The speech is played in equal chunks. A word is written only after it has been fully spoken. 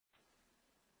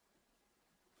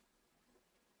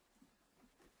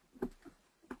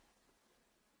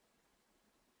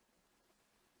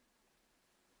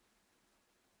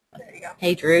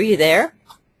Hey, Drew, you there?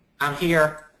 I'm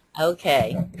here.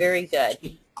 Okay, very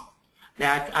good.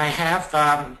 Now, I have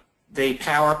the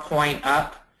PowerPoint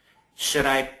up. Should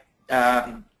I,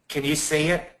 can you see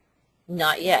it?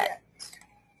 Not yet.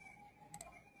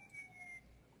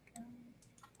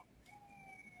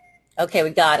 Okay,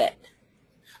 we got it.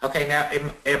 Okay, now,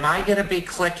 am I going to be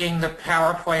clicking the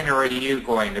PowerPoint or are you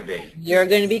going to be? You're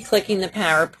going to be clicking the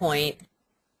PowerPoint.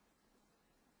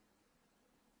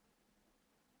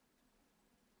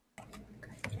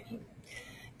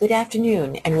 Good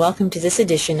afternoon, and welcome to this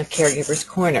edition of Caregiver's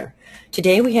Corner.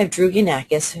 Today we have Drew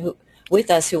Yanakis with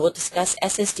us who will discuss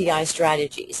SSDI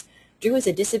strategies. Drew is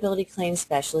a disability claims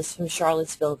specialist from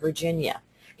Charlottesville, Virginia.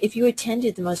 If you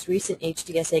attended the most recent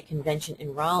HDSA convention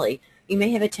in Raleigh, you may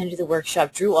have attended the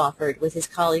workshop Drew offered with his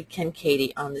colleague Ken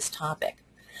Cady on this topic.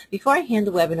 Before I hand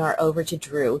the webinar over to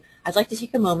Drew, I'd like to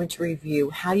take a moment to review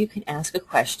how you can ask a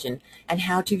question and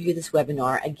how to view this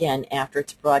webinar again after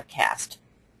it's broadcast.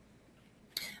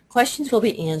 Questions will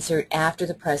be answered after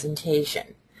the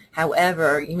presentation.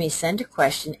 However, you may send a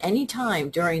question anytime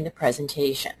during the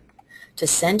presentation. To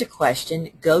send a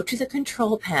question, go to the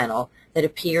control panel that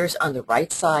appears on the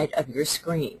right side of your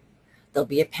screen. There'll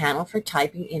be a panel for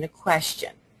typing in a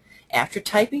question. After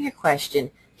typing a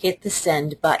question, hit the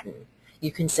Send button.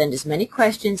 You can send as many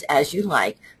questions as you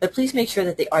like, but please make sure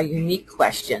that they are unique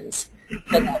questions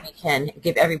so that we can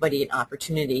give everybody an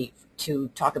opportunity to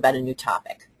talk about a new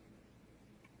topic.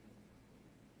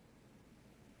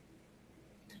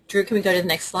 Drew, can we go to the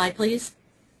next slide, please?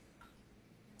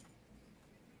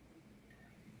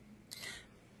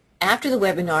 After the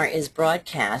webinar is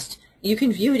broadcast, you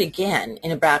can view it again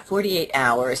in about 48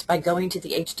 hours by going to the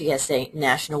HDSA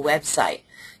national website.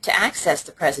 To access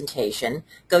the presentation,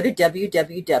 go to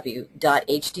www.hdsa.org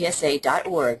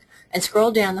and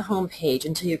scroll down the home page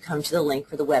until you come to the link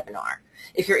for the webinar.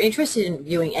 If you're interested in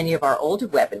viewing any of our older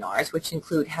webinars, which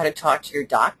include how to talk to your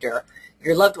doctor,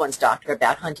 your loved one's doctor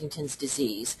about Huntington's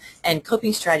disease, and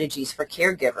coping strategies for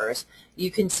caregivers,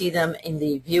 you can see them in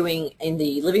the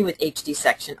Living with HD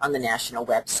section on the national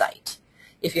website.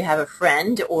 If you have a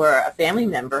friend or a family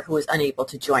member who is unable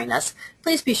to join us,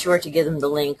 please be sure to give them the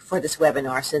link for this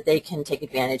webinar so that they can take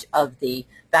advantage of the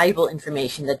valuable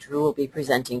information that Drew will be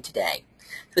presenting today.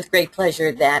 It's with great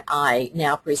pleasure that I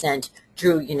now present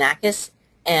Drew Yanakis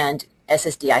and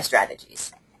SSDI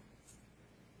strategies.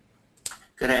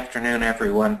 Good afternoon,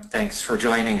 everyone. Thanks for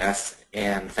joining us,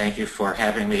 and thank you for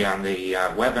having me on the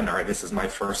webinar. This is my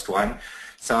first one,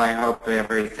 so I hope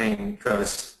everything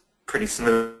goes pretty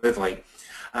smoothly.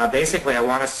 Basically, I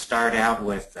want to start out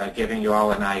with giving you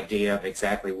all an idea of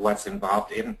exactly what's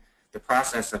involved in the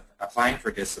process of applying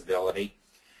for disability.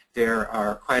 There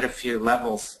are quite a few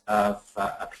levels of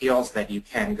appeals that you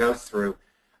can go through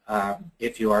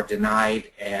if you are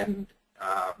denied and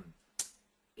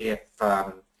if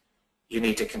you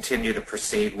need to continue to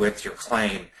proceed with your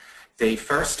claim. The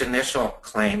first initial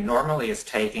claim normally is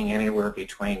taking anywhere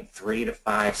between 3 to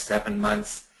 5, 7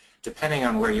 months, depending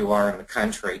on where you are in the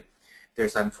country.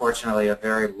 There's unfortunately a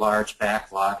very large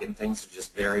backlog and things are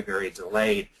just very, very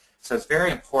delayed. So it's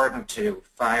very important to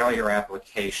file your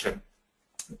application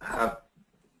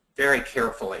very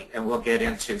carefully, and we'll get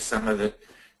into some of the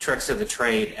tricks of the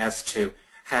trade as to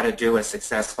how to do a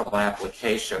successful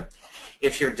application.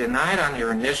 If you're denied on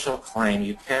your initial claim,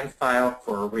 you can file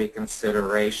for a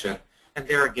reconsideration, and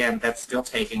there again, that's still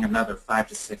taking another 5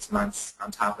 to 6 months on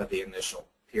top of the initial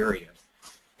period.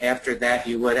 After that,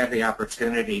 you would have the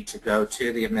opportunity to go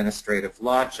to the administrative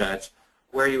law judge,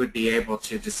 where you would be able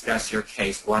to discuss your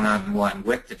case one-on-one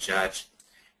with the judge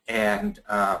and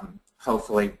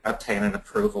hopefully obtain an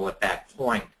approval at that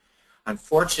point.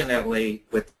 Unfortunately,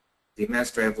 with the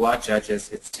administrative law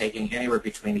judges, it's taking anywhere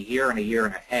between a year and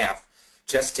a half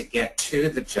just to get to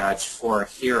the judge for a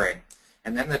hearing,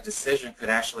 and then the decision could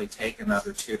actually take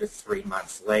another 2 to 3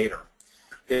 months later.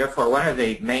 Therefore, one of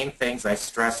the main things I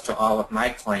stress to all of my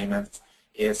claimants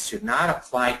is to not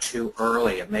apply too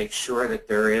early and make sure that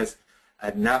there is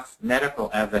enough medical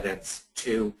evidence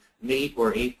to meet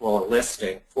or equal a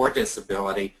listing for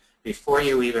disability before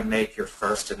you even make your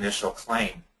first initial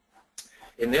claim.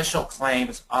 Initial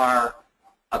claims are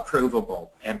approvable,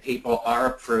 and people are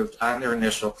approved on their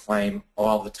initial claim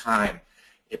all the time.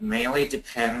 It mainly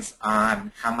depends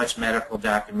on how much medical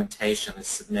documentation is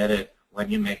submitted when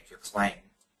you make your claim.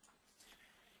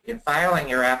 In filing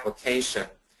your application,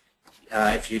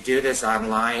 if you do this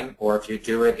online or if you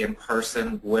do it in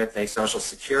person with a Social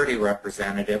Security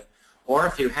representative, or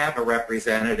if you have a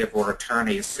representative or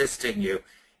attorney assisting you,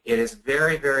 it is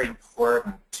very, very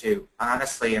important to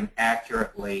honestly and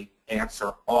accurately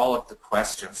answer all of the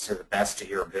questions to the best of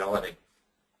your ability.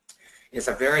 It's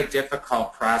a very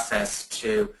difficult process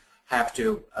to have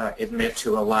to admit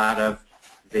to a lot of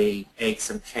the aches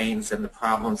and pains and the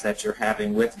problems that you're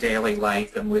having with daily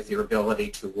life and with your ability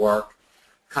to work,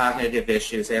 cognitive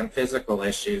issues and physical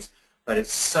issues. But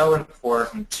it's so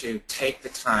important to take the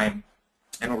time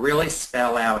and really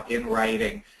spell out in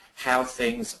writing how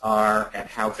things are and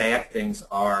how bad things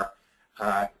are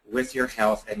with your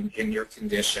health and in your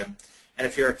condition. And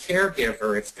if you're a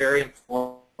caregiver, it's very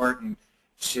important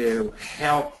to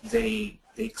help the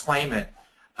claimant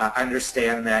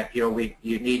understand that you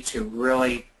need to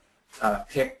really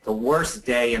pick the worst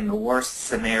day and the worst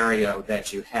scenario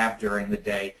that you have during the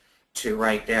day to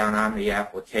write down on the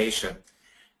application.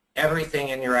 Everything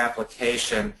in your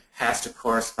application has to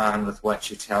correspond with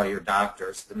what you tell your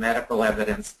doctors. The medical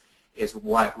evidence is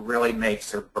what really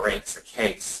makes or breaks a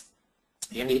case.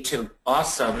 You need to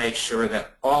also make sure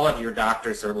that all of your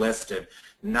doctors are listed,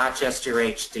 not just your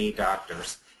HD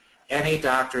doctors. Any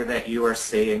doctor that you are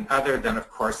seeing, other than, of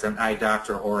course, an eye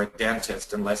doctor or a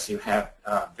dentist, unless you have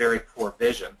very poor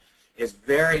vision, is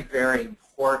very, very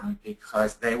important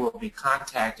because they will be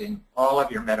contacting all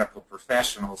of your medical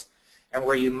professionals. And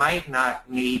where you might not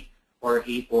meet or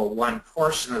equal one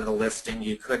portion of the listing,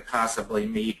 you could possibly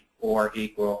meet or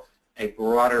equal a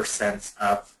broader sense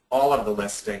of all of the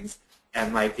listings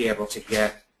and might be able to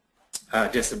get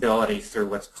disability through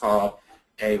what's called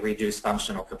a reduced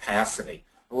functional capacity.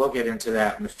 We'll get into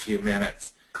that in a few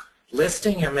minutes.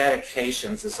 Listing your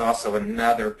medications is also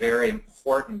another very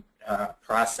important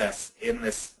process in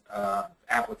this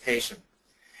application.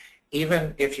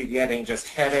 Even if you're getting just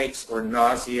headaches or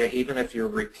nausea, even if you're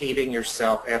repeating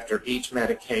yourself after each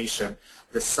medication,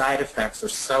 the side effects are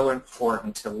so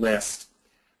important to list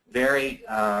very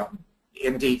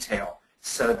in detail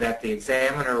so that the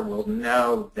examiner will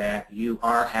know that you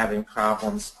are having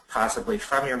problems possibly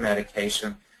from your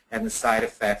medication and the side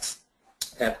effects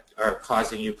that are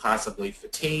causing you possibly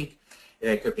fatigue.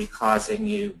 They could be causing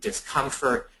you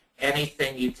discomfort.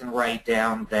 Anything you can write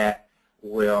down that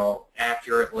will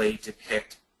accurately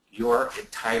depict your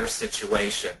entire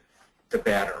situation, the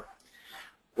better.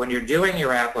 When you're doing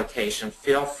your application,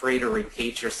 feel free to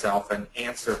repeat yourself and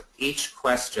answer each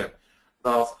question,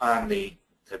 both on the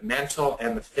mental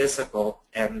and the physical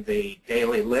and the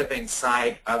daily living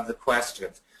side of the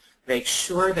questions. Make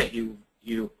sure that you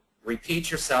repeat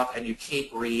yourself and you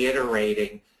keep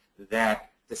reiterating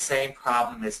that the same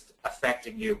problem is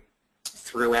affecting you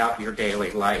throughout your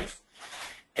daily life.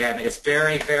 And it's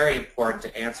very, very important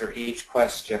to answer each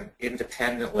question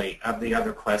independently of the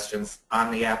other questions on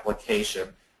the application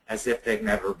as if they've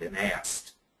never been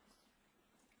asked.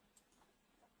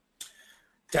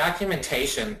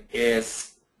 Documentation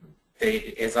is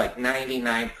like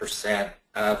 99%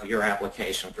 of your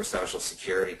application for Social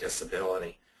Security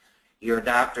disability. Your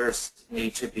doctors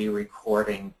need to be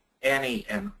recording any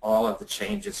and all of the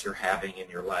changes you're having in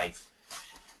your life.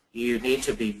 You need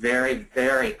to be very,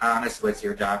 very honest with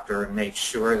your doctor and make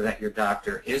sure that your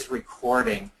doctor is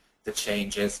recording the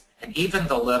changes, and even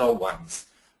the little ones.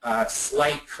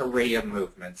 Slight chorea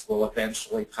movements will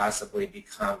eventually possibly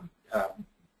become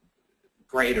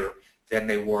greater than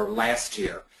they were last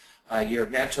year. Your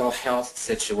mental health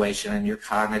situation and your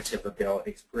cognitive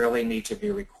abilities really need to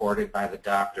be recorded by the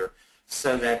doctor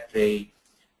so that the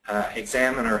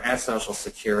examiner at Social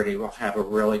Security will have a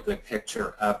really good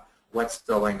picture of what's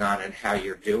going on and how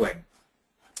you're doing.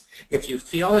 If you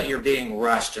feel that you're being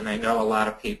rushed, and I know a lot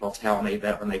of people tell me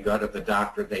that when they go to the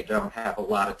doctor they don't have a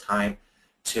lot of time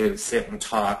to sit and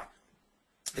talk,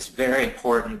 it's very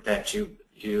important that you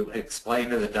explain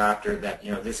to the doctor that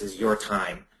this is your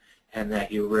time and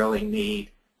that you really need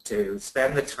to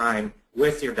spend the time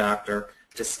with your doctor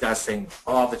discussing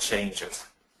all the changes.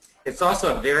 It's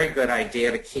also a very good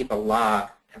idea to keep a log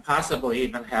and possibly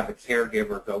even have a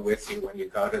caregiver go with you when you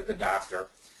go to the doctor.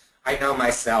 I know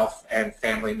myself and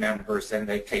family members and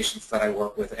the patients that I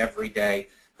work with every day,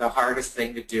 the hardest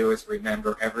thing to do is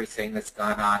remember everything that's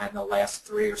gone on in the last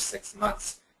 3 or 6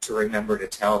 months to remember to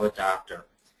tell the doctor.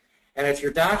 And if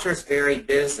your doctor is very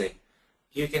busy,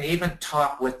 you can even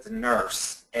talk with the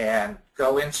nurse and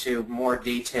go into more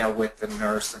detail with the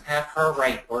nurse and have her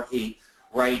write or he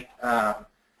write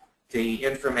the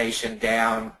information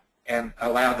down and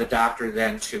allow the doctor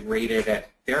then to read it at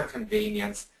their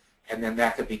convenience, and then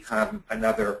that could become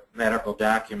another medical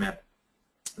document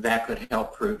that could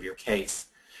help prove your case.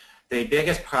 The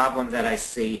biggest problem that I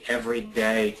see every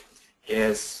day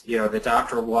is, the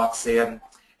doctor walks in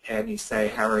and you say,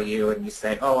 "How are you?" and you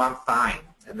say, "Oh, I'm fine."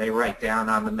 And they write down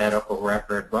on the medical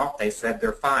record, "Well, they said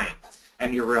they're fine,"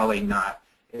 and you're really not.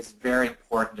 It's very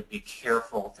important to be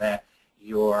careful that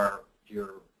your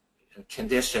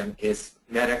condition is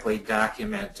medically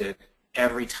documented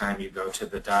every time you go to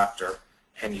the doctor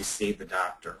and you see the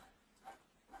doctor.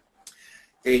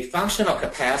 The functional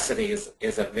capacity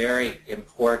is a very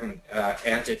important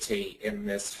entity in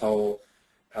this whole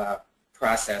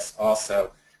process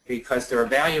also, because they're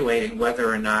evaluating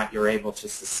whether or not you're able to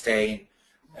sustain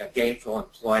gainful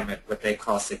employment, what they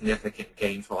call significant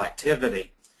gainful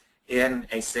activity, in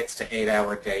a 6 to 8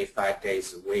 hour day, 5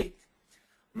 days a week.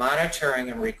 Monitoring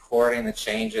and recording the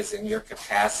changes in your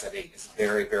capacity is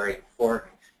very, very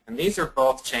important. And these are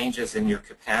both changes in your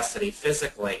capacity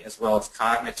physically as well as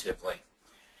cognitively.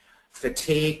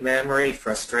 Fatigue, memory,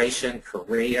 frustration,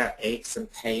 chorea, aches and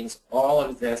pains, all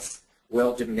of this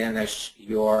will diminish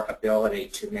your ability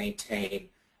to maintain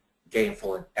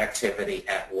gainful activity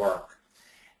at work.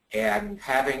 And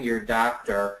having your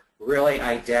doctor really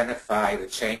identify the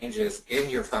changes in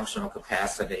your functional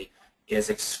capacity is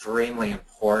extremely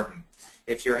important.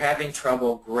 If you're having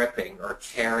trouble gripping or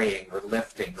carrying or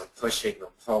lifting or pushing or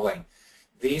pulling,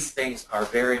 these things are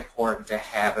very important to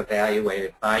have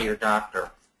evaluated by your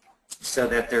doctor so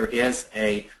that there is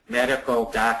a medical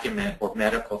document or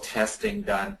medical testing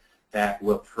done that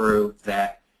will prove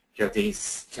that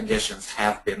these conditions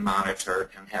have been monitored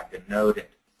and have been noted.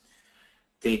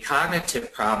 The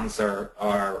cognitive problems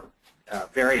are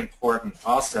very important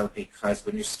also, because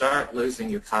when you start losing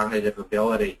your cognitive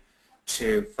ability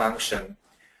to function,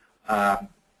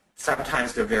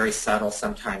 sometimes they're very subtle,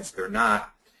 sometimes they're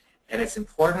not. And it's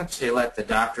important to let the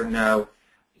doctor know,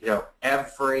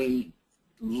 every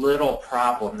little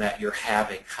problem that you're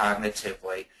having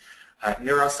cognitively.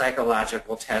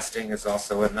 Neuropsychological testing is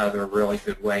also another really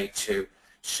good way to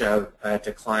show a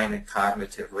decline in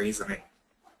cognitive reasoning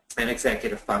and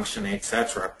executive functioning,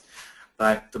 etc.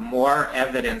 But the more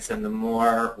evidence and the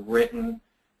more written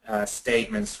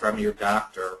statements from your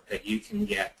doctor that you can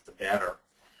get, the better.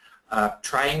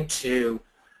 Trying to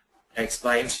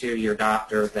explain to your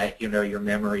doctor that your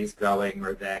memory's going,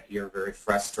 or that you're very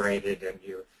frustrated and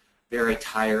you're very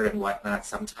tired and whatnot,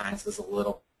 sometimes is a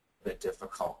little bit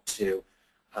difficult to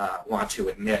want to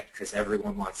admit, because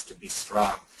everyone wants to be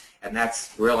strong. And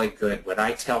that's really good. What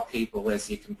I tell people is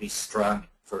you can be strong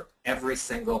for every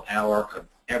single hour of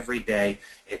every day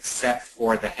except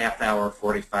for the half hour,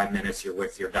 45 minutes you're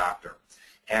with your doctor.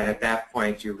 And at that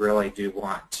point, you really do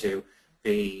want to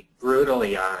be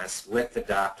brutally honest with the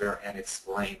doctor and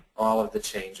explain all of the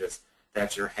changes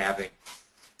that you're having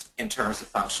in terms of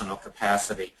functional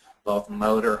capacity, both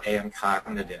motor and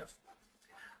cognitive.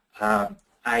 I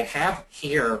have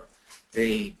here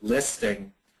the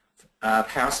listing of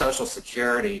how Social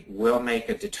Security will make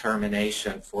a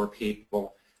determination for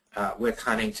people with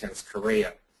Huntington's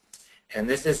chorea. And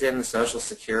this is in the Social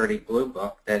Security Blue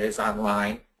Book that is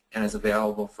online and is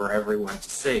available for everyone to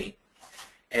see.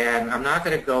 And I'm not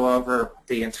going to go over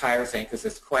the entire thing because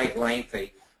it's quite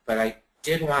lengthy, but I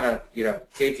did want to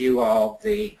give you all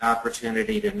the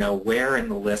opportunity to know where in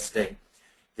the listing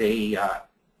the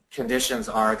conditions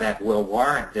are that will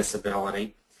warrant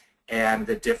disability and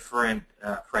the different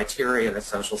criteria that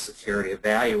Social Security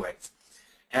evaluates.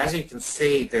 As you can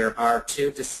see, there are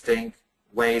two distinct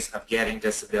ways of getting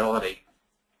disability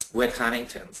with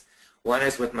Huntington's. One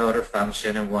is with motor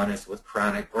function and one is with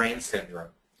chronic brain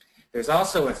syndrome. There's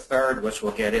also a third, which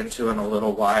we'll get into in a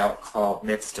little while, called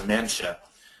mixed dementia,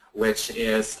 which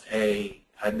is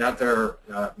another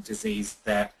disease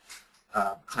that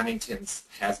Huntington's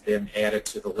has been added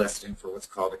to the listing for what's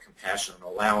called a compassionate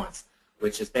allowance,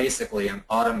 which is basically an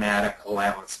automatic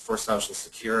allowance for Social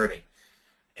Security.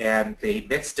 And the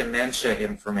mixed dementia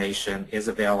information is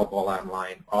available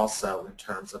online also in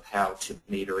terms of how to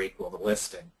meet or equal the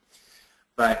listing.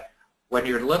 But when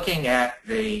you're looking at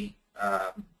the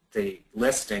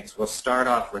listings, we'll start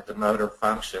off with the motor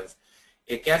functions.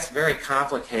 It gets very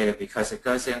complicated because it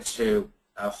goes into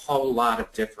a whole lot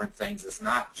of different things. It's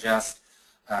not just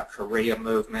chorea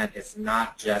movement. It's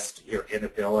not just your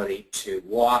inability to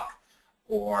walk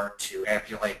or to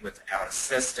ambulate without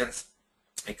assistance.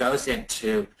 It goes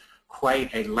into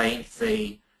quite a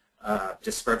lengthy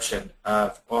description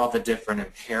of all the different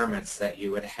impairments that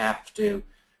you would have to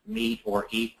meet or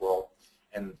equal.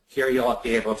 And here you'll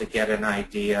be able to get an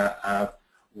idea of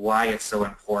why it's so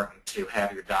important to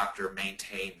have your doctor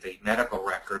maintain the medical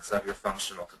records of your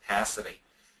functional capacity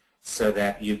so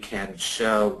that you can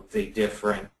show the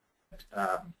different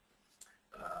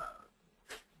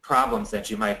problems that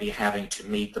you might be having to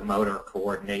meet the motor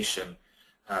coordination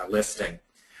listing.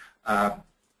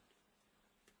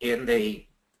 In the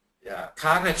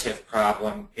cognitive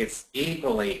problem, it's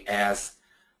equally as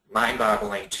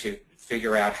mind-boggling to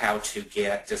figure out how to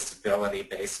get disability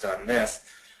based on this.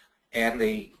 And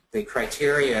the The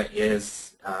criteria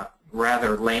is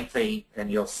rather lengthy,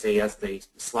 and you'll see as the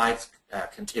slides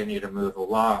continue to move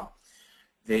along.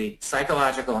 The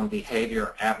psychological and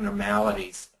behavior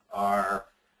abnormalities are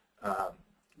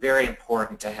very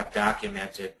important to have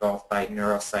documented both by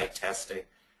neuropsych testing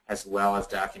as well as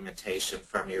documentation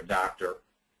from your doctor.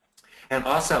 And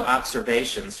also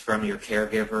observations from your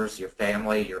caregivers, your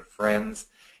family, your friends,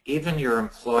 even your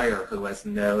employer who has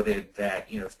noted that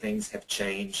things have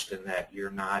changed and that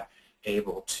you're not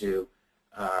able to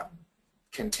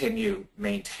continue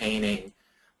maintaining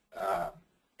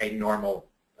a normal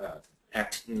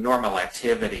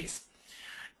activities.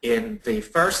 In the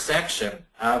first section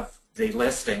of the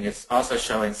listing, it's also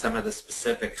showing some of the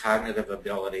specific cognitive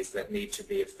abilities that need to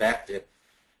be affected.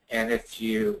 And if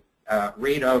you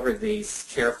read over these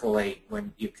carefully,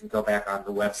 when you can go back on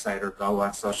the website or go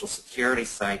on Social Security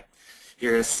site,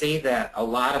 you're going to see that a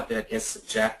lot of it is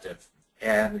subjective.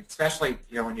 And especially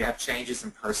when you have changes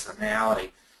in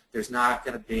personality, there's not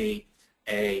going to be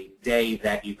a day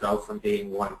that you go from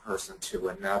being one person to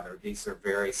another. These are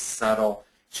very subtle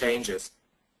changes.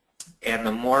 And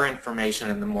the more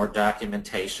information and the more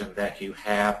documentation that you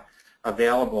have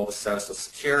available to Social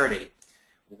Security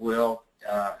will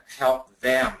help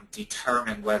them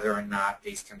determine whether or not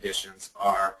these conditions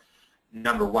are,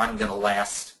 number one, going to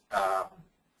last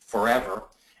forever,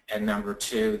 and number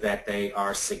two, that they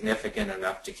are significant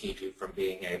enough to keep you from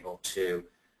being able to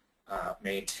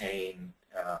maintain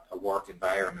a work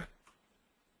environment.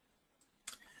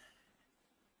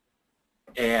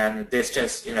 And this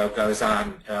just goes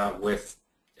on with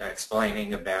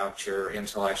explaining about your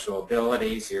intellectual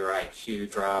abilities, your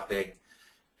IQ dropping,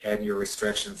 and your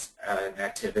restrictions and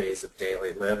activities of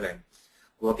daily living.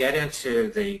 We'll get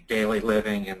into the daily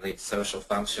living and the social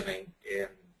functioning in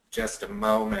just a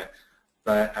moment,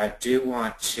 but I do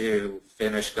want to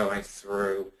finish going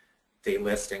through the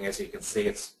listing. As you can see,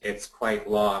 it's quite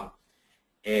long,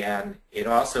 and it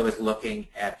also is looking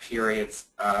at periods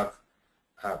of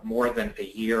more than a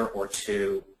year or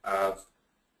two of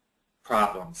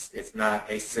problems. It's not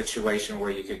a situation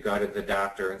where you could go to the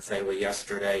doctor and say, well,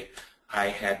 yesterday I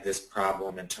had this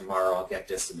problem and tomorrow I'll get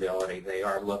disability. They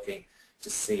are looking to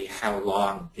see how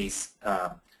long these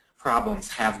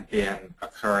problems have been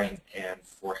occurring and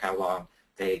for how long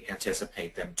they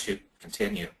anticipate them to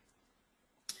continue.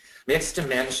 Mixed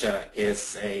dementia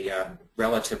is a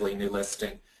relatively new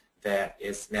listing that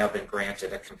has now been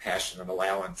granted a compassionate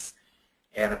allowance.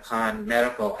 And upon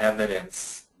medical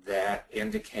evidence that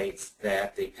indicates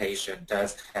that the patient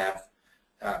does have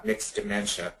mixed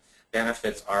dementia,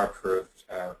 benefits are approved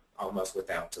almost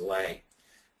without delay.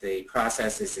 The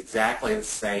process is exactly the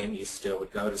same. You still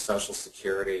would go to Social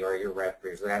Security or your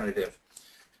representative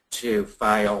to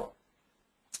file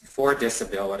for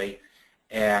disability,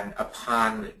 and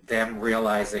upon them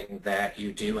realizing that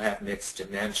you do have mixed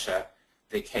dementia,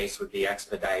 the case would be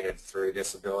expedited through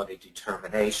disability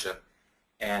determination,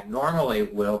 and normally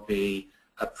will be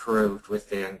approved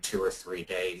within 2 or 3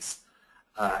 days,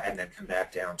 and then come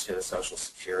back down to the Social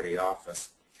Security office.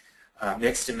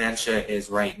 Mixed dementia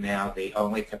is right now the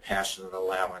only compassionate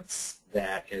allowance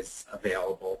that is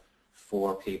available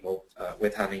for people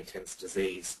with Huntington's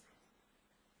disease.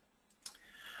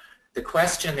 The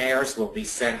questionnaires will be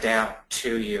sent out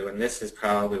to you, and this is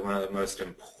probably one of the most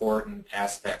important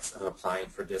aspects of applying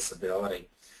for disability.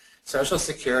 Social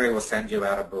Security will send you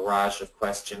out a barrage of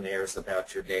questionnaires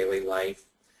about your daily life,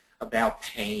 about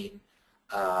pain,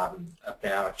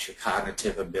 about your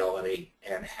cognitive ability,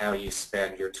 and how you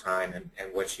spend your time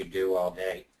and what you do all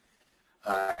day,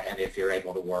 and if you're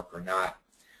able to work or not.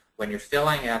 When you're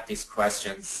filling out these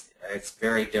questions, it's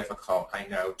very difficult, I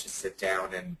know, to sit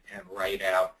down and write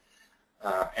out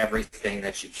everything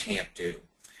that you can't do.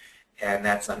 And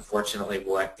that's unfortunately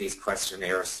what these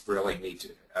questionnaires really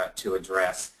need to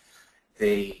address.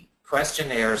 The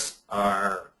questionnaires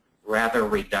are rather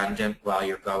redundant while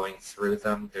you're going through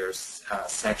them. There's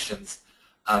sections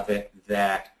of it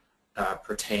that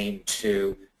pertain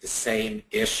to the same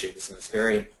issues, and it's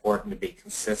very important to be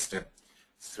consistent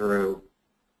through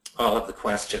all of the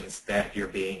questions that you're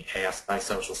being asked by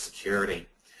Social Security.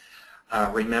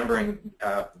 Remembering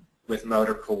with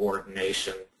motor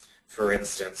coordination, for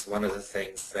instance, one of the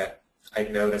things that I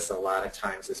notice a lot of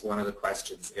times is one of the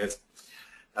questions is,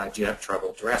 do you have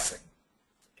trouble dressing?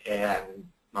 And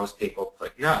most people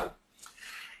put no.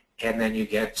 And then you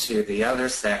get to the other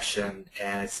section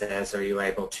and it says, are you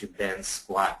able to bend,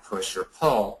 squat, push, or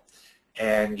pull?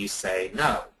 And you say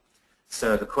no.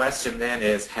 So the question then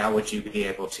is, how would you be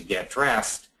able to get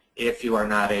dressed if you are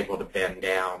not able to bend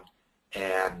down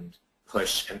and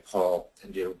push and pull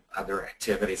and do other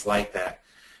activities like that?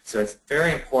 So it's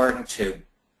very important to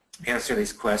answer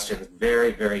these questions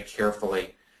very, very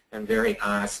carefully and very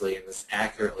honestly and as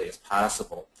accurately as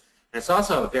possible. And it's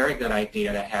also a very good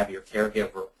idea to have your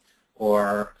caregiver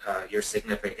or your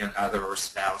significant other or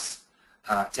spouse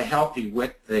to help you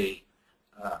with the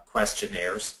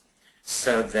questionnaires,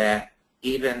 so that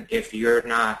even if you're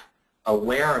not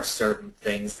aware of certain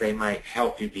things, they might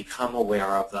help you become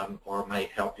aware of them or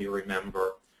might help you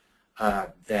remember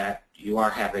that you are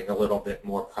having a little bit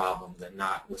more problem than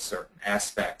not with certain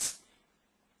aspects.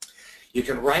 You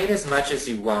can write as much as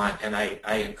you want, and I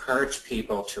encourage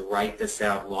people to write this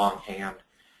out longhand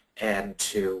and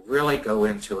to really go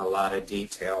into a lot of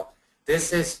detail.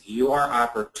 This is your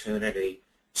opportunity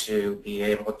to be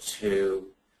able to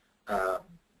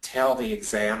tell the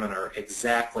examiner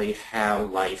exactly how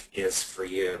life is for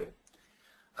you.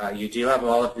 You do have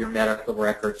all of your medical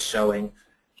records showing,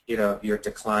 your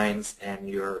declines and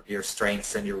your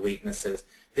strengths and your weaknesses.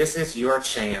 This is your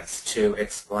chance to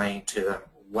explain to them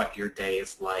what your day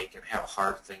is like and how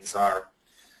hard things are.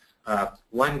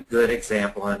 One good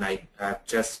example, and I've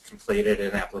just completed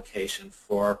an application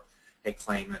for a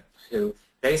claimant who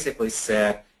basically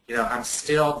said, I'm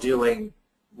still doing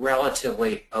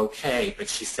relatively okay, but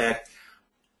she said,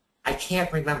 I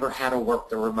can't remember how to work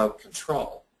the remote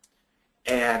control.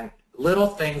 And little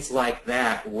things like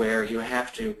that where you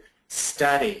have to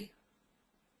study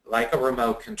like a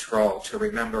remote control to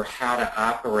remember how to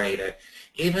operate it,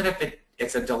 even if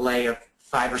it's a delay of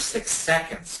 5 or 6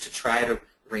 seconds to try to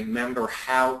remember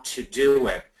how to do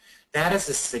it. That is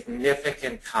a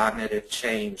significant cognitive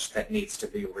change that needs to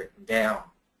be written down.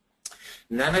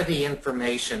 None of the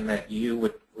information that you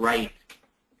would write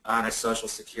on a Social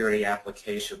Security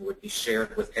application would be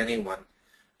shared with anyone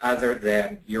other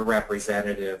than your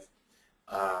representative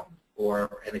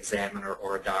or an examiner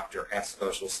or a doctor at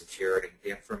Social Security. The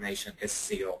information is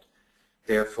sealed.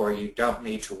 Therefore, you don't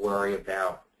need to worry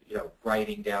about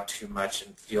writing down too much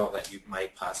and feel that you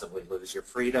might possibly lose your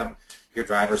freedom, your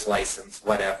driver's license,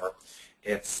 whatever.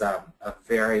 It's a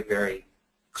very, very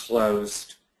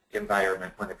closed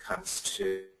environment when it comes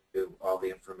to all the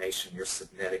information you're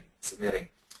submitting.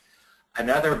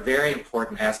 Another very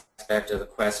important aspect of the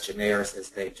questionnaires is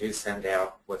they do send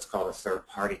out what's called a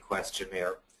third-party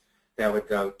questionnaire that would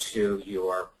go to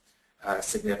your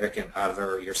significant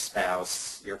other, your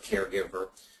spouse, your caregiver,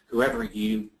 whoever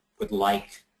you would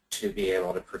like to be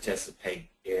able to participate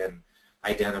in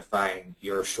identifying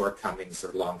your shortcomings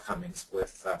or longcomings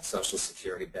with Social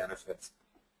Security benefits.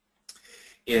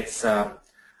 It's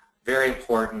very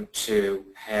important to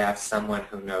have someone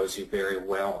who knows you very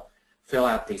well fill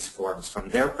out these forms from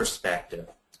their perspective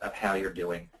of how you're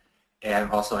doing, and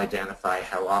also identify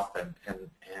how often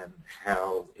and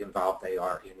how involved they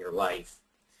are in your life.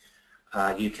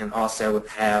 You can also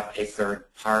have a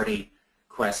third-party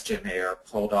questionnaire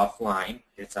pulled offline.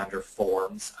 It's under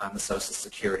Forms on the Social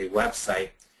Security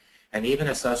website. And even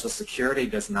if Social Security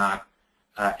does not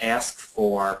ask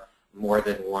for more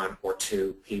than 1 or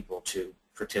 2 people to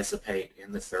participate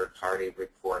in the third-party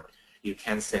report, you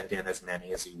can send in as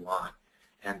many as you want.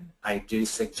 And I do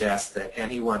suggest that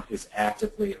anyone who's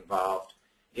actively involved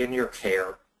in your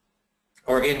care,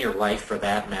 or in your life for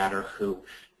that matter, who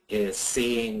is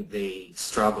seeing the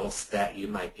struggles that you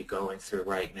might be going through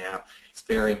right now, it's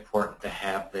very important to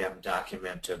have them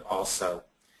documented also.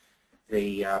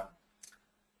 The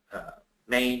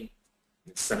main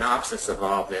synopsis of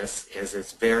all this is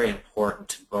it's very important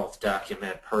to both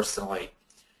document personally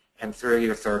and through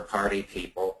your third-party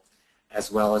people,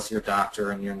 as well as your doctor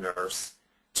and your nurse,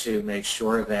 to make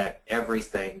sure that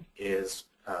everything is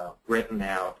written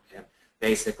out and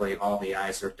basically all the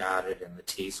I's are dotted and the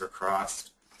T's are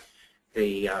crossed.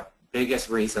 The biggest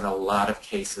reason a lot of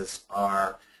cases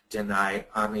are denied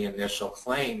on the initial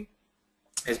claim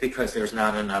is because there's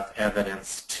not enough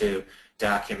evidence to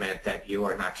document that you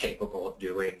are not capable of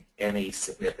doing any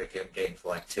significant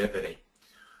gainful activity.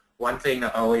 One thing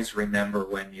to always remember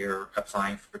when you're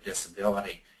applying for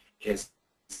disability is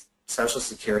Social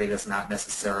Security does not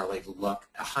necessarily look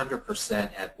 100%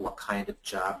 at what kind of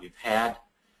job you've had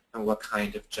and what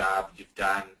kind of job you've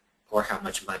done or how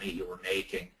much money you were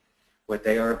making. What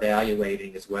they are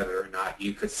evaluating is whether or not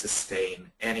you could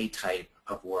sustain any type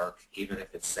of work, even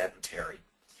if it's sedentary.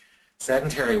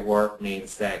 Sedentary work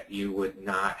means that you would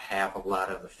not have a lot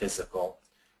of the physical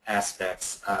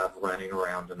aspects of running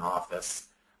around an office,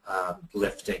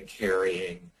 lifting,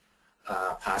 carrying,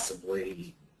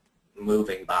 possibly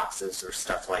moving boxes or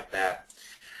stuff like that.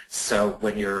 So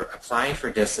when you're applying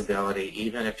for disability,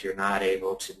 even if you're not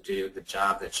able to do the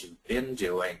job that you've been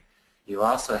doing, you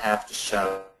also have to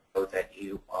show that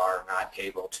you are not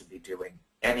able to be doing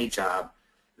any job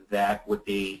that would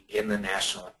be in the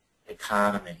national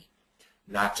economy,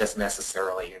 not just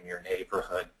necessarily in your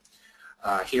neighborhood.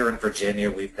 Here in Virginia,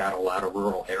 we've got a lot of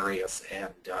rural areas,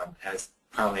 and as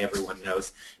probably everyone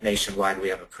knows, nationwide we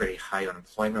have a pretty high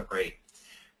unemployment rate.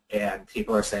 And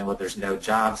people are saying, well, there's no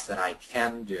jobs that I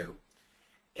can do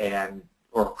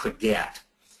or could get.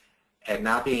 And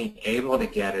not being able to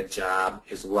get a job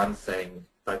is one thing,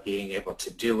 but being able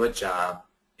to do a job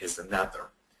is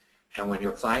another. And when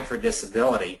you're applying for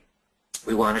disability,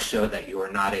 we want to show that you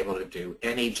are not able to do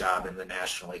any job in the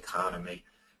national economy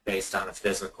based on a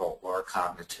physical or a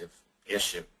cognitive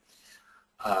issue.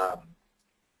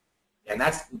 And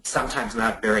that's sometimes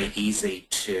not very easy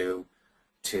to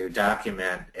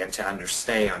document and to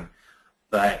understand,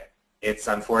 but it's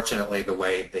unfortunately the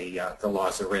way the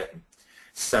laws are written.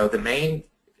 So the main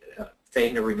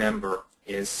thing to remember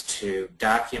is to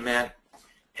document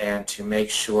and to make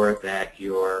sure that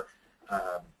your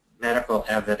medical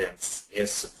evidence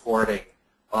is supporting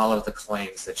all of the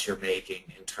claims that you're making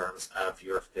in terms of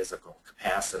your physical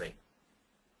capacity.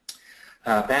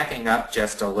 Backing up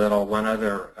just a little, one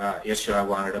other issue I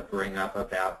wanted to bring up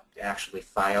about actually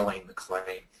filing the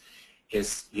claim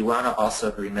is you want to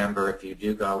also remember, if you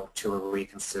do go to a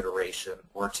reconsideration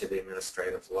or to the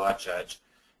administrative law judge,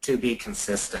 to be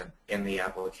consistent in the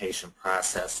application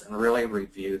process and really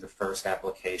review the first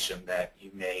application that you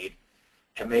made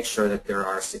and make sure that there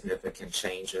are significant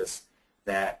changes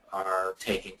that are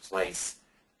taking place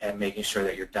and making sure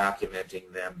that you're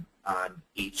documenting them on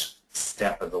each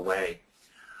step of the way.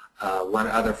 One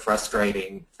other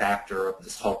frustrating factor of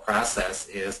this whole process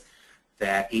is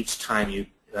that each time you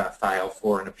file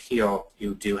for an appeal,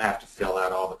 you do have to fill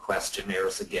out all the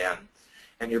questionnaires again.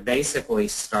 And you're basically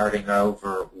starting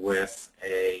over with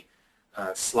a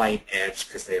slight edge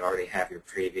because they already have your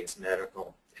previous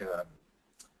medical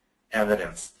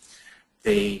evidence.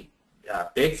 The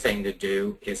big thing to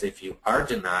do is, if you are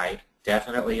denied,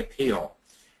 definitely appeal.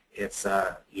 It's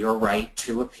your right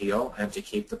to appeal and to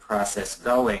keep the process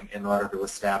going in order to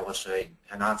establish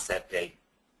an onset date.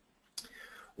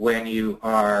 When you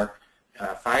are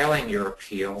filing your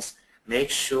appeals, make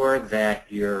sure that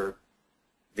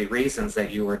the reasons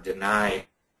that you were denied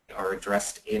are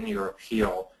addressed in your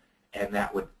appeal, and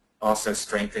that would also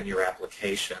strengthen your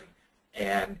application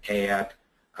and add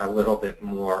a little bit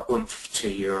more oomph to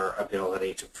your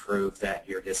ability to prove that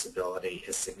your disability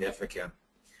is significant.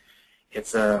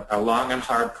 It's a long and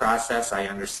hard process, I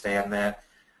understand that,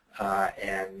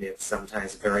 and it's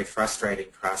sometimes a very frustrating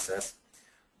process,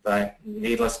 but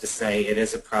needless to say, it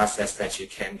is a process that you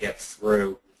can get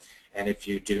through, and if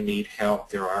you do need help,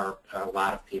 there are a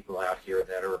lot of people out here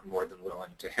that are more than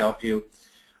willing to help you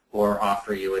or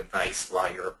offer you advice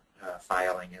while you're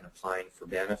filing and applying for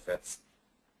benefits.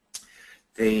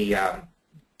 The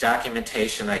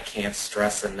documentation I can't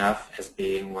stress enough as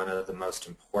being one of the most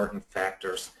important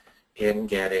factors in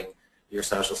getting your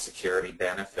Social Security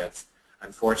benefits.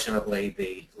 Unfortunately,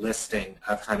 the listing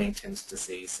of Huntington's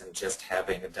disease and just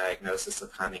having a diagnosis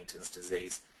of Huntington's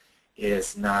disease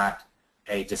is not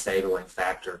a disabling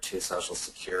factor to Social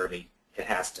Security. It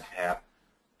has to have,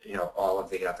 all of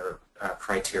the other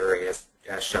criteria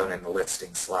as shown in the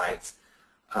listing slides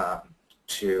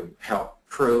to help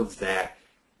prove that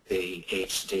the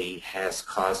HD has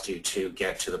caused you to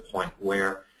get to the point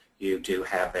where you do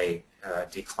have a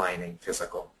declining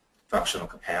physical functional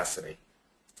capacity.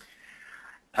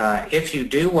 If you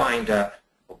do wind up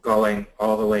going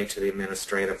all the way to the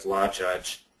administrative law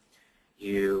judge,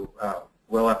 you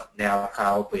will have now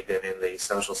probably been in the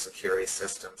Social Security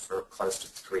system for close to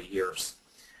 3 years.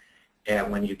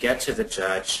 And when you get to the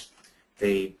judge,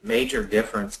 the major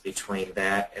difference between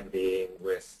that and being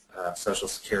with Social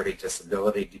Security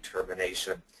disability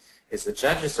determination is the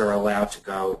judges are allowed to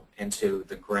go into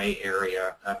the gray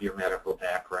area of your medical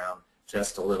background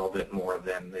just a little bit more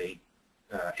than the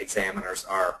examiners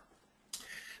are.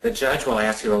 The judge will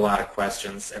ask you a lot of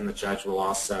questions, and the judge will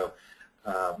also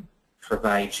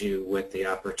provide you with the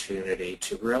opportunity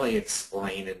to really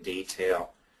explain in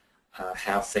detail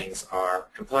how things are.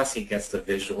 And plus he gets the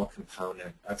visual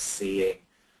component of seeing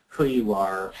who you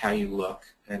are, how you look,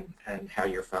 and how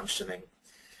you're functioning.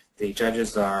 The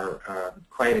judges are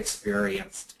quite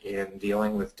experienced in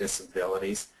dealing with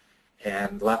disabilities,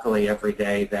 and luckily every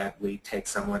day that we take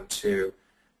someone to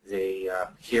the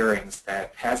hearings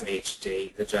that has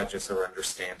HD, the judges are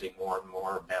understanding more and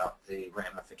more about the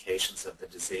ramifications of the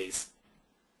disease.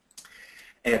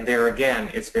 And there again,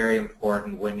 it's very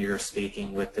important when you're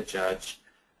speaking with the judge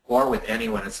or with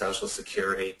anyone at Social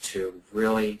Security to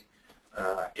really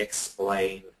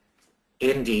explain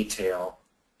in detail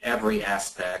every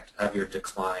aspect of your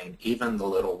decline, even the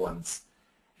little ones.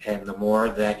 And the more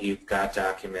that you've got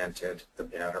documented, the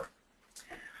better.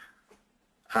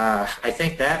 I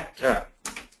think that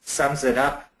sums it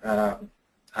up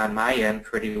on my end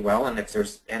pretty well, and if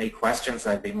there's any questions,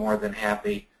 I'd be more than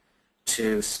happy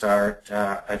to start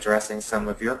addressing some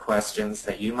of your questions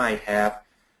that you might have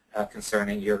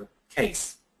concerning your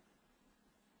case.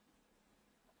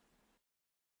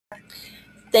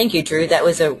 Thank you, Drew. That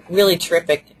was a really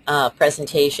terrific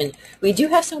presentation. We do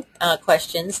have some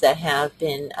questions that have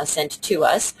been sent to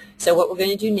us. So what we're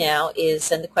going to do now is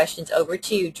send the questions over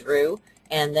to you, Drew,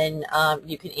 and then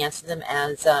you can answer them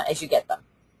as you get them.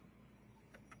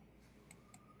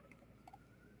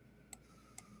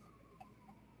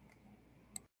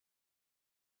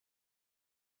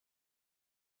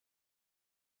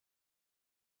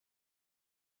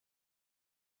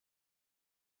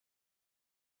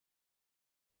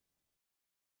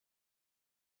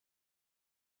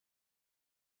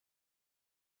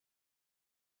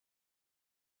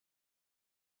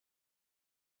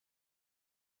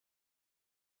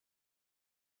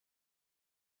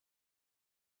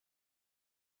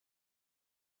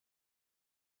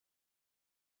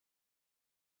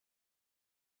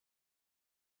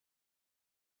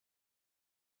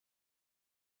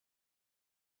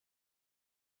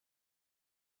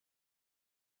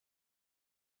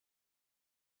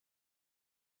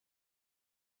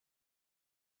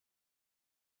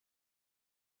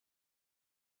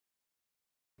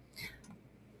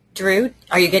 Drew,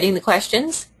 are you getting the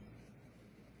questions?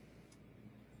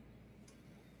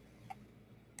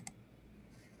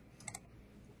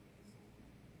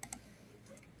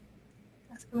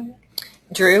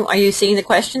 Drew, are you seeing the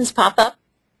questions pop up?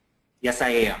 Yes, I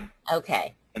am.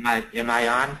 Okay. Am I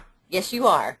on? Yes, you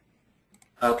are.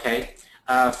 Okay.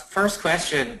 First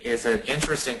question is an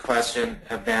interesting question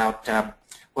about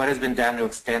what has been done to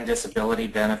extend disability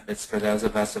benefits for those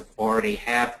of us who already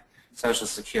have Social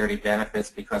Security benefits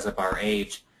because of our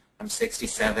age. I'm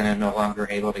 67 and no longer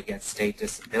able to get state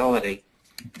disability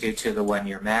due to the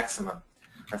one-year maximum.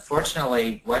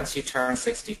 Unfortunately, once you turn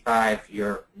 65,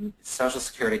 your Social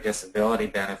Security disability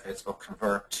benefits will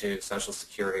convert to Social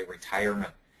Security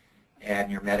retirement, and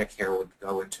your Medicare would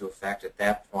go into effect at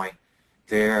that point.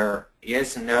 There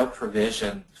is no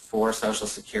provision for Social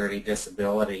Security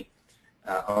disability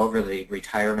over the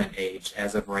retirement age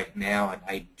as of right now, and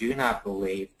I do not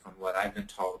believe, from what I've been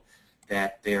told,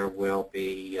 that there will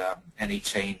be any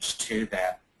change to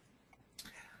that.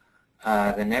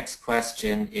 The next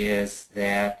question is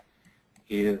that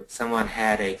someone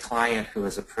had a client who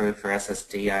was approved for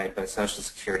SSDI, but Social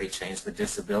Security changed the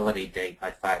disability date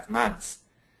by 5 months.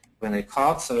 When they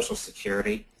called Social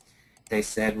Security, they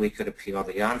said we could appeal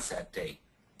the onset date.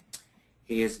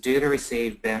 He is due to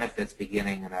receive benefits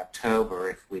beginning in October.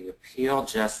 If we appeal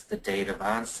just the date of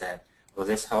onset, will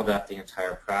this hold up the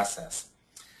entire process?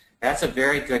 That's a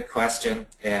very good question,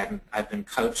 and I've been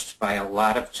coached by a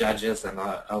lot of judges and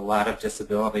a lot of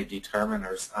disability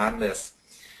determiners on this.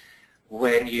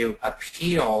 When you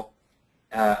appeal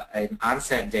an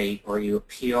onset date or you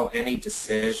appeal any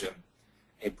decision,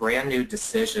 a brand new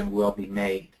decision will be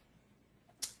made.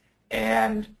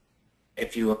 And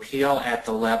if you appeal at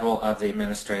the level of the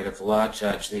administrative law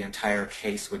judge, the entire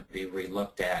case would be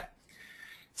relooked at.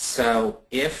 So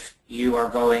if you are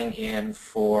going in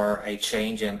for a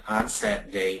change in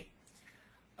onset date,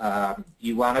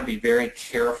 you want to be very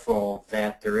careful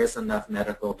that there is enough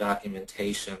medical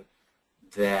documentation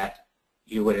that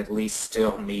you would at least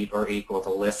still meet or equal the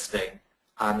listing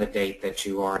on the date that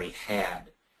you already had.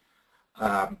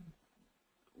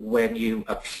 When you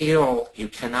appeal, you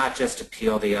cannot just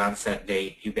appeal the onset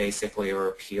date. You basically are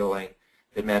appealing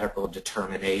the medical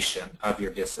determination of your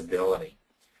disability.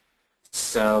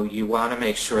 So you want to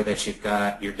make sure that you've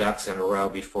got your ducks in a row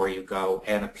before you go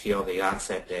and appeal the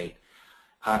onset date.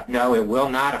 No, it will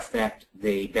not affect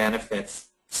the benefits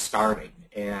starting.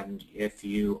 And if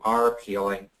you are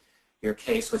appealing, your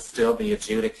case would still be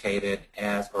adjudicated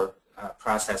as or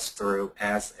processed through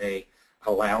as a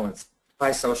allowance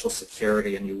by Social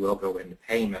Security, and you will go into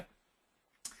payment.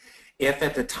 If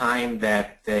at the time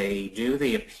that they do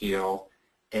the appeal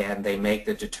and they make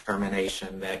the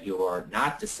determination that you are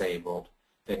not disabled,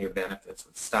 then your benefits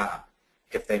would stop.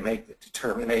 If they make the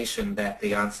determination that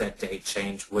the onset date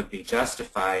change would be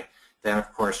justified, then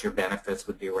of course your benefits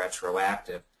would be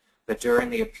retroactive. But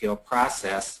during the appeal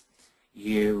process,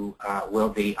 you will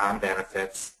be on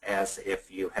benefits as if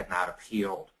you had not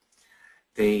appealed.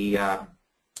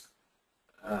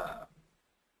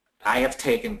 I have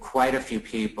taken quite a few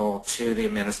people to the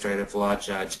administrative law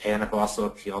judge and have also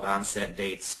appealed onset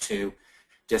dates to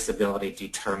disability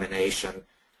determination.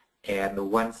 And the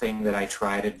one thing that I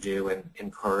try to do and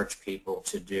encourage people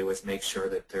to do is make sure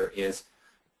that there is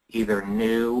either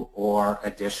new or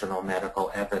additional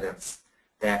medical evidence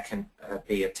that can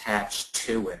be attached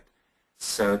to it,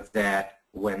 so that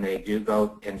when they do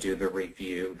go and do the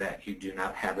review, that you do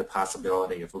not have the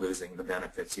possibility of losing the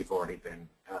benefits you've already been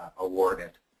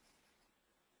awarded.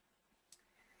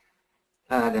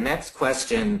 The next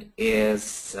question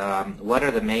is, what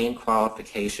are the main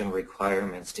qualification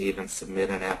requirements to even submit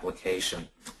an application?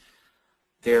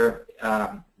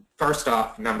 First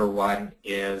off, number one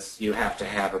is you have to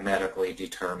have a medically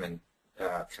determined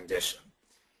condition,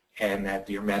 and that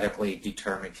your medically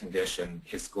determined condition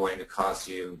is going to cause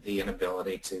you the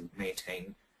inability to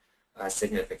maintain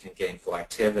significant gainful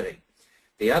activity.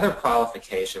 The other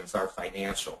qualifications are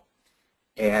financial.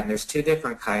 And there's two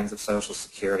different kinds of Social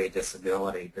Security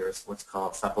disability. There's what's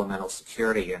called Supplemental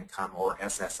Security Income, or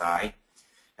SSI,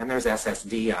 and there's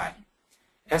SSDI.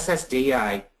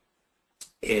 SSDI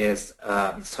is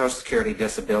Social Security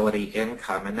disability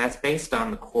income, and that's based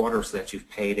on the quarters that you've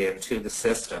paid into the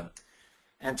system.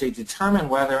 And to determine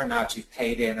whether or not you've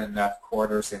paid in enough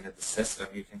quarters into the system,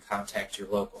 you can contact your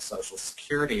local Social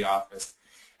Security office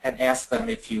and ask them,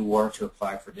 if you were to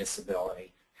apply for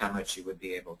disability, how much you would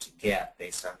be able to get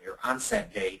based on your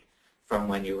onset date from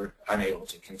when you were unable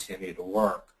to continue to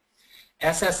work.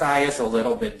 SSI is a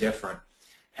little bit different.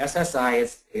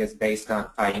 SSI is based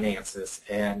on finances,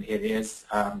 and it is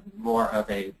more of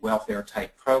a welfare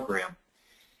type program.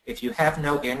 If you have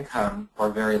no income or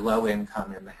very low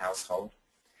income in the household,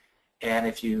 and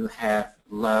if you have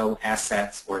low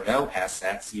assets or no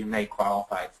assets, you may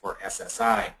qualify for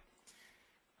SSI.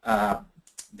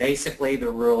 Basically,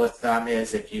 the rule of thumb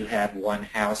is if you have one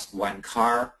house, one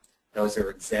car, those are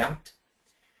exempt,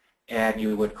 and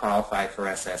you would qualify for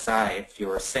SSI. If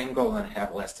you're single and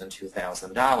have less than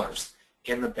 $2,000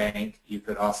 in the bank, you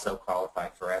could also qualify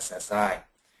for SSI.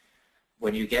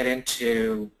 When you get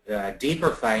into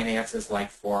deeper finances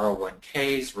like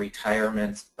 401ks,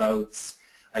 retirements, boats,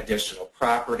 additional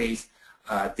properties,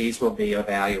 these will be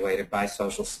evaluated by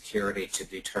Social Security to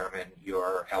determine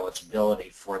your eligibility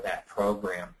for that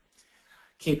program.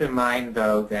 Keep in mind,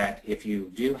 though, that if you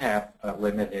do have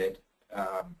limited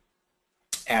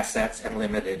assets and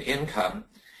limited income,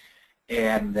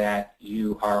 and that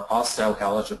you are also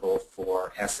eligible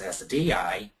for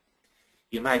SSDI,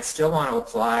 you might still want to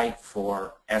apply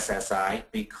for SSI,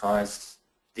 because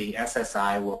the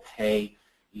SSI will pay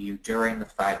you during the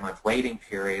 5-month waiting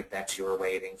period that you are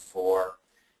waiting for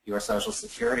your Social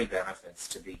Security benefits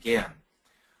to begin.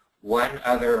 One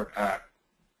other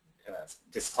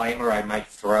disclaimer I might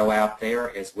throw out there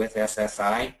is, with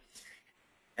SSI,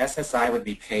 SSI would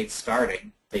be paid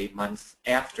starting the month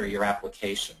after your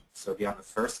application. So it'll be on the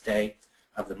first day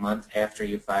of the month after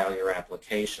you file your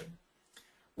application.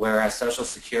 Whereas Social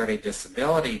Security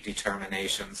disability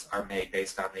determinations are made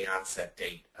based on the onset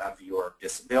date of your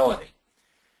disability.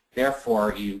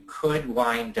 Therefore, you could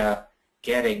wind up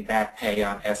getting back pay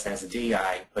on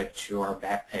SSDI, but your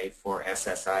back pay for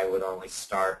SSI would only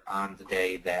start on the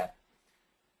day that,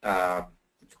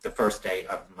 the first day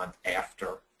of the month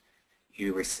after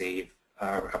you receive,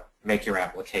 make your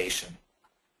application.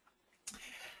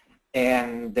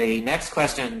 And the next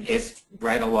question is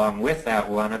right along with that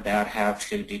one, about how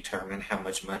to determine how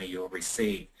much money you'll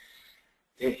receive.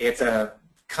 It's a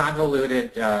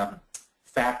convoluted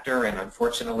factor, and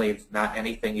unfortunately it's not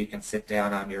anything you can sit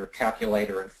down on your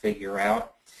calculator and figure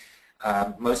out.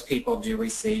 Most people do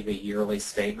receive a yearly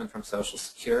statement from Social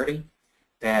Security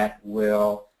that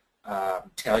will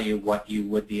tell you what you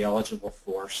would be eligible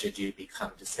for should you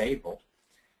become disabled,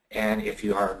 and if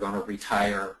you are going to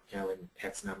retire, in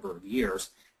X number of years.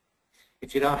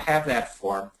 If you don't have that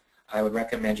form, I would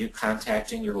recommend you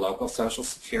contacting your local Social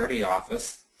Security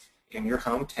office in your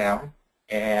hometown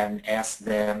and ask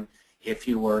them, if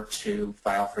you were to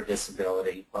file for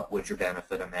disability, what would your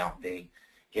benefit amount be?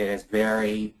 It is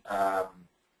very,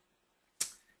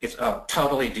 it's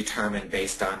totally determined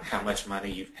based on how much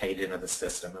money you've paid into the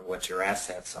system and what your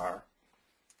assets are.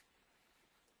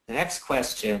 The next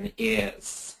question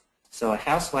is, so a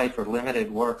housewife or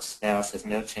limited work spouse has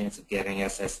no chance of getting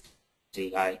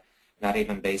SSDI, not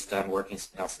even based on working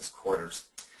spouse's quarters.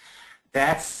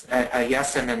 That's a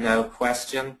yes and a no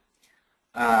question.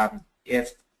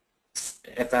 Let's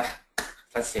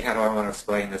see, how do I want to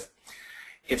explain this?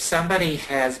 If somebody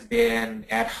has been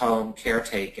at home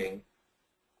caretaking,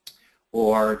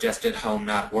 or just at home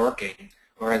not working,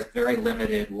 or has very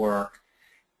limited work,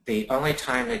 the only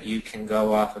time that you can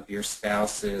go off of your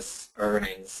spouse's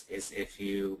earnings is if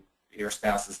your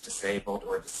spouse is disabled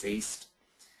or deceased.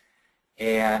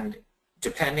 And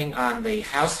depending on the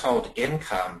household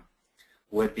income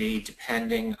would be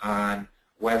depending on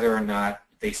whether or not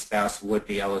the spouse would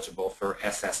be eligible for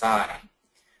SSI.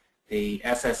 The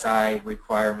SSI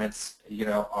requirements,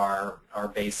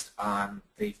 are based on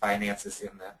the finances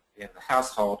in the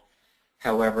household.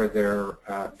 However, they're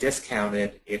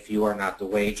discounted if you are not the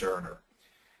wage earner.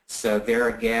 So there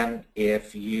again,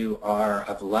 if you are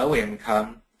of low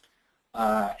income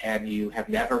and you have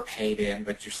never paid in,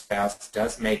 but your spouse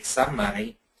does make some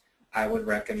money, I would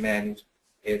recommend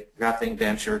it. Nothing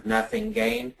ventured, nothing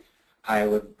gained. I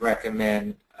would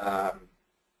recommend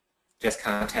just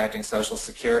contacting Social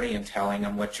Security and telling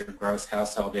them what your gross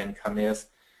household income is,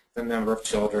 the number of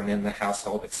children in the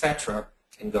household, etc.,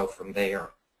 and go from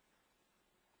there.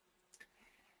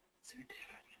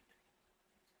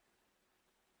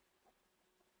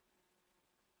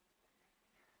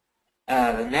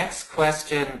 The next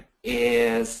question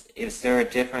is there a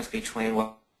difference between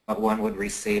what one would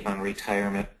receive on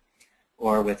retirement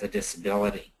or with a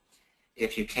disability?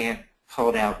 If you can't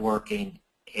hold out working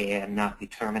and not be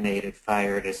terminated,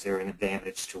 fired, is there an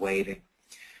advantage to waiting?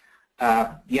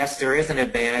 Yes, there is an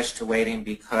advantage to waiting,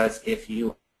 because if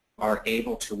you are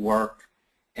able to work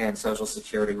and Social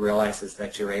Security realizes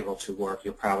that you're able to work,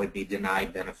 you'll probably be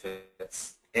denied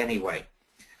benefits anyway.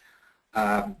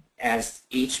 As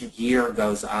each year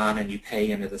goes on and you pay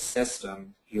into the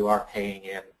system, you are paying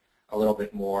in a little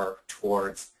bit more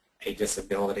towards a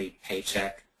disability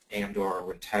paycheck and or a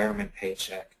retirement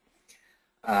paycheck.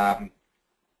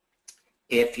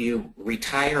 If you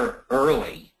retire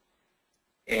early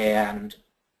and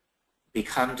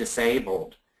become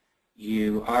disabled,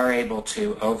 you are able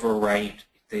to overwrite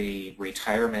the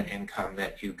retirement income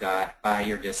that you got by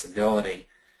your disability.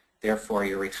 Therefore,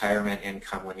 your retirement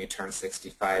income when you turn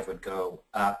 65 would go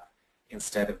up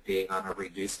instead of being on a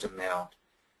reduced amount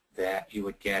that you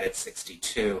would get at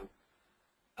 62.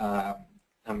 I'm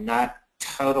not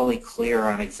totally clear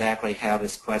on exactly how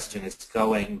this question is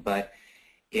going, but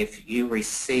if you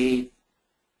receive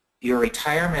your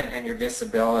retirement and your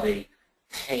disability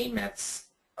payments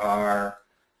are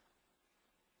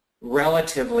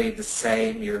relatively the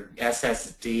same. Your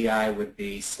SSDI would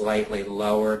be slightly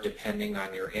lower depending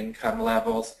on your income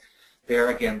levels. There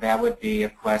again, that would be a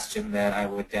question that I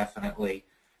would definitely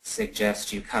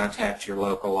suggest you contact your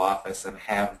local office and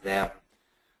have them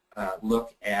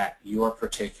look at your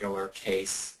particular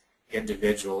case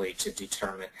individually to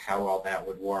determine how all that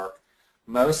would work.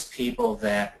 Most people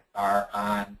that are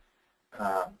on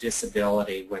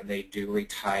disability when they do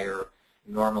retire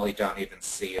normally don't even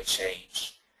see a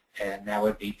change. And that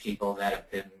would be people that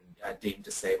have been deemed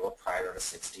disabled prior to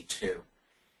 62.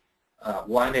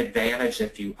 One advantage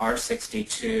if you are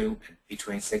 62,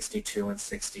 between 62 and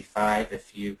 65,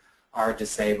 if you are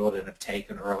disabled and have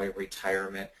taken early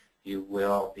retirement, you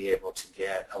will be able to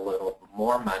get a little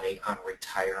more money on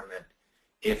retirement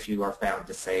if you are found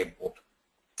disabled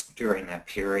during that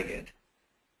period.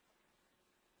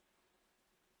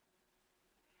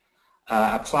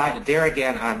 Applied there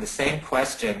again on the same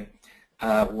question,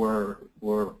 we're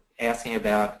asking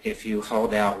about if you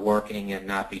hold out working and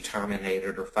not be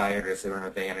terminated or fired, is there an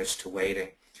advantage to waiting,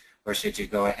 or should you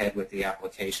go ahead with the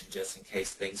application just in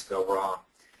case things go wrong?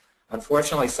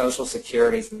 Unfortunately, Social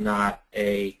Security is not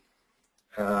a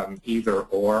either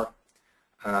or.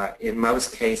 In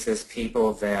most cases,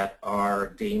 people that are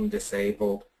deemed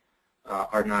disabled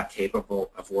are not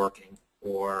capable of working,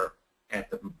 or at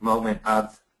the moment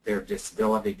of their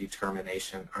disability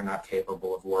determination are not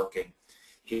capable of working,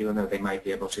 even though they might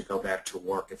be able to go back to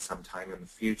work at some time in the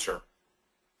future.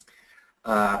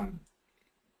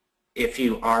 If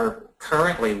you are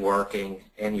currently working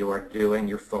and you are doing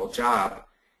your full job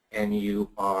and you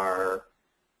are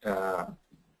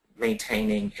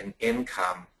maintaining an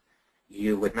income,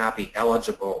 you would not be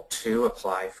eligible to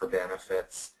apply for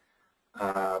benefits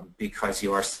because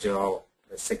you are still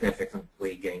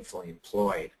significantly gainfully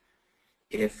employed.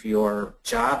 If your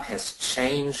job has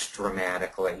changed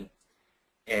dramatically,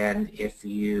 and if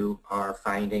you are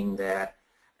finding that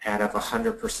out of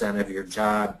 100% of your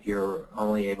job you're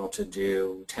only able to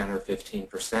do 10 or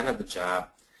 15% of the job,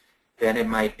 then it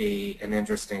might be an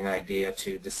interesting idea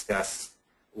to discuss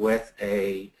with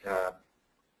a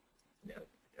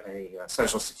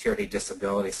Social Security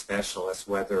disability specialist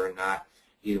whether or not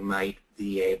you might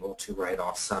be able to write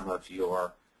off some of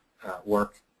your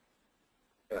work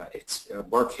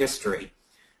history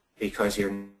because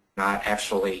you're not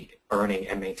actually earning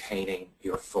and maintaining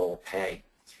your full pay.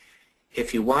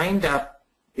 If you wind up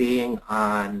being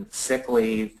on sick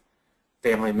leave,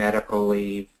 family medical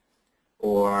leave,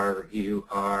 or you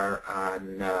are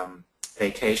on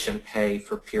vacation pay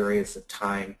for periods of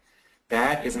time,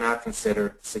 that is not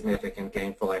considered significant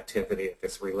gainful activity if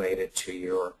it's related to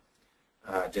your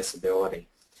disability.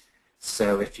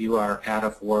 So if you are out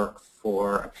of work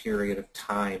for a period of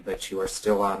time but you are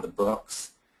still on the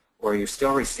books, or you're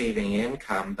still receiving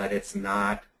income but it's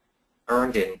not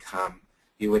earned income,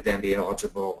 you would then be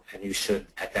eligible, and you should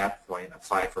at that point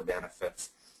apply for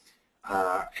benefits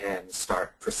and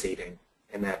start proceeding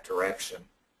in that direction.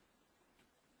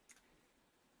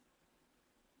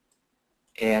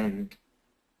 And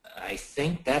I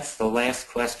think that's the last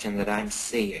question that I'm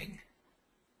seeing.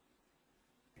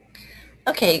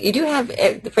 Okay, you do have,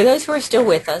 for those who are still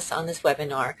with us on this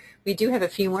webinar, we do have a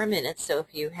few more minutes, so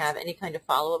if you have any kind of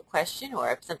follow-up question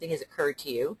or if something has occurred to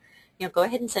you, go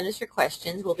ahead and send us your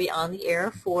questions. We'll be on the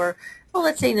air for, well,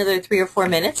 let's say another 3 or 4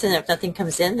 minutes, and if nothing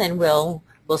comes in, then we'll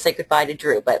say goodbye to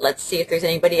Drew. But let's see if there's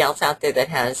anybody else out there that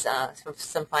has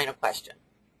some final question.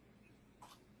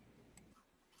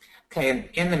 Okay,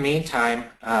 in the meantime,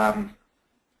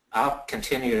 I'll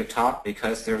continue to talk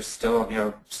because there's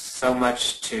still so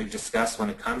much to discuss when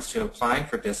it comes to applying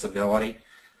for disability.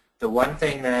 The one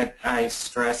thing that I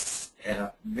stress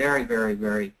very, very,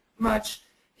 very much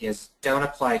is don't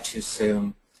apply too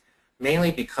soon,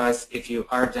 mainly because if you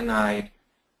are denied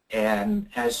and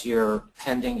as you're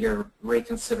pending your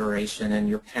reconsideration and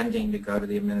you're pending to go to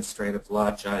the administrative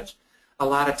law judge, a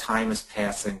lot of time is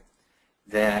passing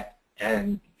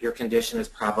and your condition is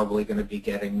probably going to be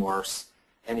getting worse.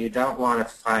 And you don't want to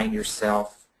find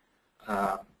yourself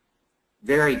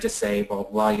very disabled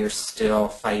while you're still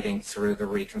fighting through the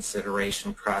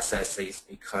reconsideration processes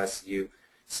because you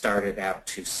started out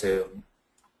too soon.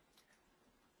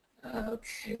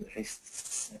 Okay, let's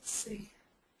see.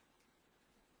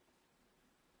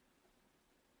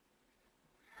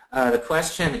 The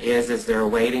question is there a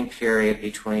waiting period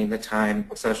between the time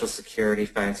Social Security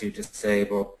finds you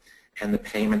disabled and the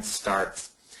payment starts?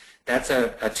 That's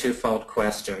a twofold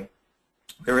question.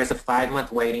 There is a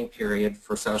 5-month waiting period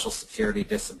for Social Security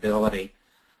disability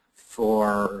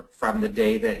from the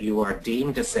day that you are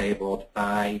deemed disabled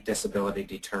by disability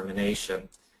determination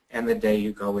and the day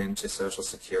you go into Social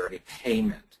Security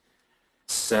payment.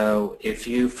 So if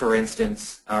you, for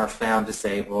instance, are found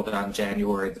disabled on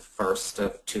January the 1st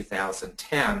of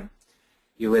 2010,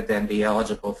 you would then be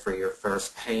eligible for your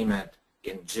first payment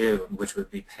in June, which would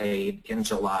be paid in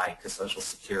July because Social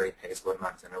Security pays 1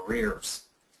 month in arrears.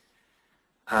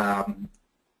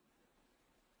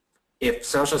 If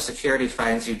Social Security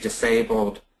finds you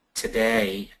disabled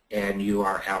today and you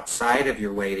are outside of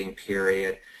your waiting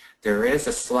period, there is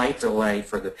a slight delay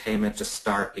for the payment to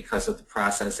start because of the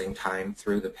processing time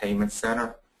through the payment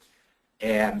center,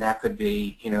 and that could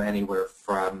be anywhere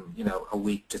from a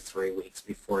week to 3 weeks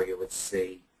before you would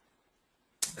see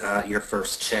your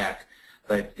first check.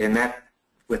 But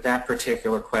with that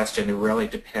particular question, it really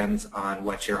depends on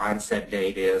what your onset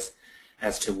date is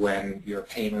as to when your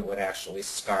payment would actually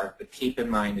start. But keep in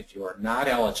mind, if you are not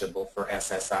eligible for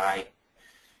SSI,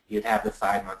 you'd have the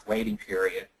 5-month waiting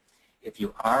period. If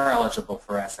you are eligible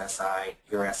for SSI,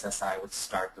 your SSI would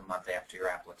start the month after your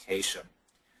application.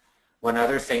 One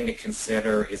other thing to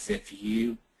consider is if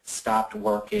you stopped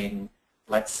working,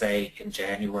 let's say in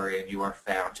January, and you are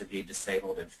found to be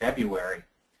disabled in February,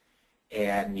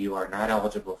 and you are not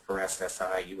eligible for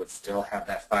SSI, you would still have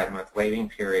that 5-month waiting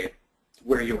period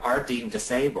where you are deemed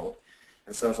disabled,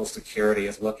 and Social Security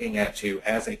is looking at you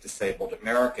as a disabled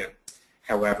American.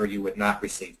 However, you would not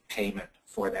receive payment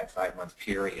for that 5-month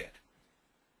period.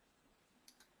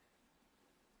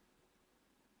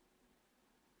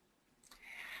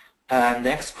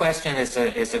 Next question is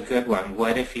a good one.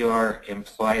 What if you are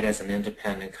employed as an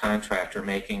independent contractor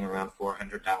making around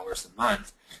 $400 a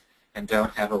month and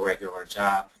don't have a regular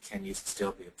job? Can you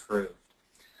still be approved?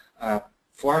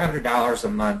 $400 a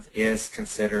month is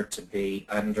considered to be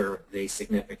under the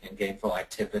significant gainful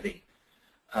activity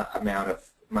amount of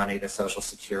money that Social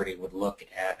Security would look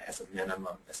at as a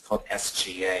minimum. It's called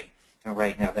SGA. And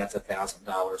right now that's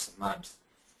 $1,000 a month.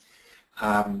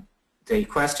 The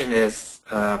question is,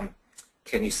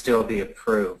 can you still be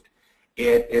approved?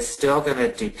 It is still going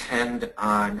to depend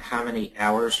on how many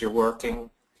hours you're working,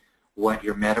 what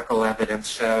your medical evidence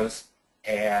shows,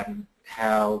 and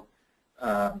how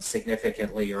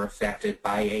significantly you're affected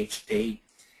by HD.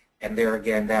 And there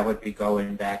again, that would be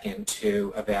going back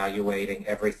into evaluating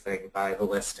everything by the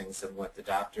listings and what the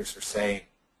doctors are saying.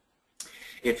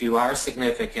 If you are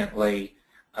significantly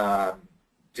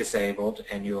disabled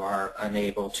and you are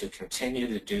unable to continue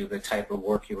to do the type of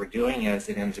work you were doing as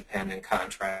an independent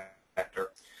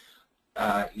contractor,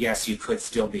 yes, you could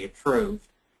still be approved,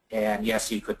 and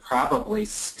yes, you could probably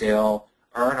still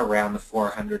earn around the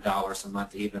 $400 a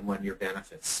month even when your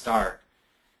benefits start.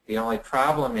 The only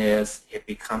problem is it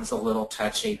becomes a little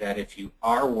touchy that if you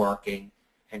are working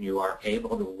and you are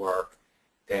able to work,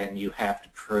 then you have to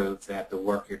prove that the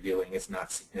work you're doing is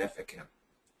not significant.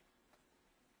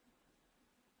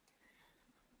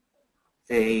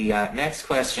 The next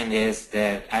question is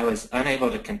that I was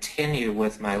unable to continue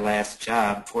with my last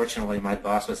job. Fortunately, my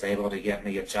boss was able to get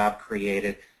me a job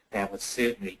created that would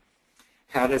suit me.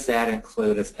 How does that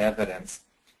include as evidence?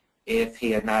 If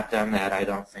he had not done that, I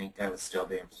don't think I would still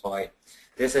be employed.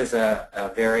 This is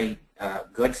a very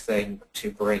good thing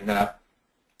to bring up,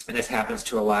 and this happens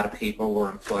to a lot of people where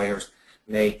employers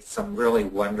make some really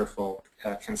wonderful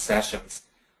concessions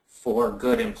for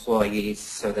good employees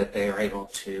so that they are able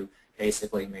to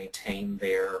basically maintain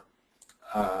their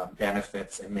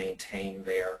benefits and maintain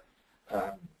their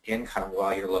income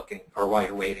while you're looking or while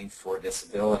you're waiting for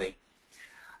disability.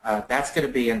 That's going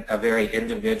to be a very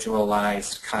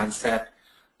individualized concept.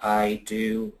 I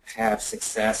do have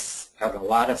a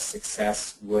lot of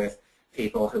success with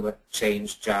people who have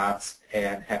changed jobs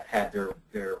and have had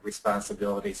their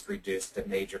responsibilities reduced and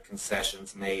major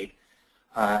concessions made,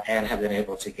 and have been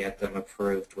able to get them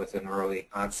approved with an early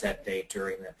onset date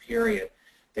during that period.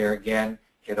 There again,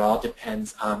 it all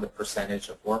depends on the percentage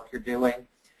of work you're doing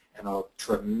and a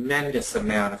tremendous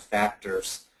amount of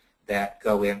factors that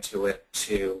go into it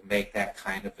to make that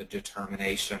kind of a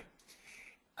determination.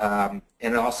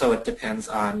 And also it depends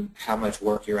on how much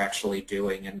work you're actually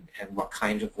doing and what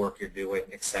kind of work you're doing,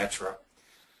 etc.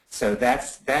 So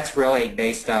that's really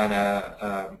based on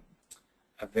a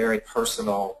very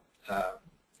personal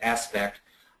aspect.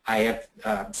 I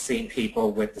have seen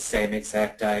people with the same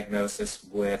exact diagnosis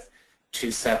with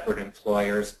two separate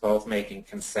employers, both making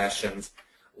concessions.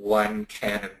 One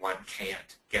can and one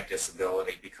can't get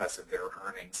disability because of their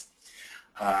earnings.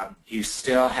 You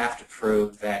still have to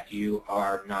prove that you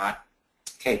are not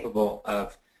capable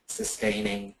of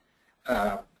sustaining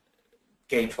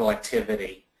gainful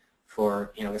activity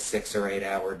for a 6 or 8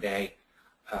 hour day.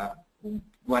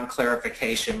 One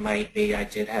clarification might be I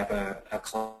did have a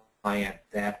client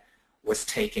that was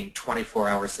taking 24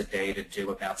 hours a day to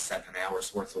do about 7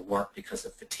 hours worth of work because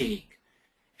of fatigue.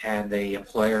 And the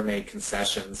employer made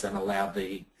concessions and allowed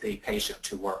the patient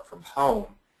to work from home.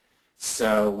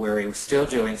 So where he was still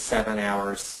doing 7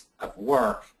 hours of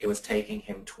work, it was taking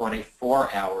him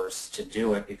 24 hours to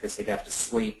do it because he'd have to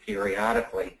sleep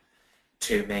periodically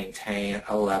to maintain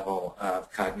a level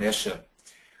of cognition.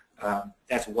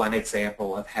 That's one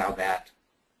example of how that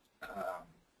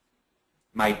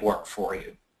might work for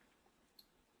you.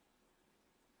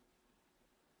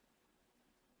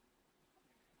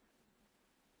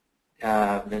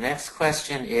 The next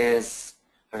question is,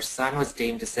 our son was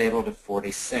deemed disabled at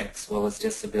 46. Will his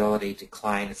disability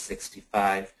decline at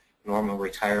 65, normal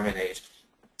retirement age?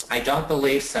 I don't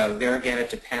believe so. There again, it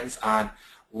depends on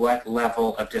what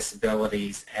level of disability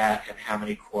he's at and how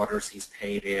many quarters he's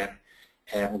paid in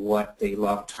and what the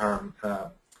long-term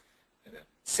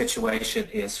situation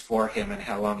is for him and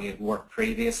how long he had worked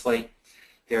previously.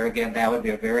 There again, that would be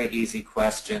a very easy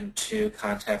question to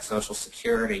contact Social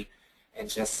Security and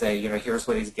just say, here's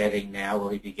what he's getting now. Will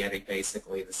he be getting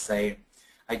basically the same?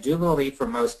 I do believe for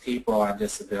most people on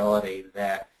disability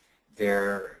that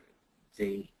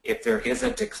if there is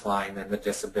a decline, then the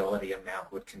disability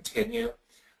amount would continue.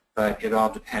 But it all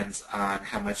depends on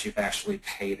how much you've actually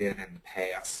paid in the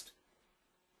past.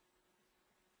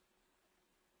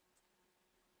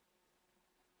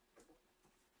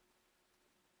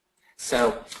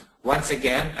 So once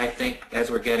again, I think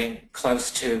as we're getting close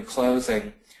to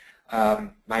closing,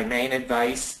 my main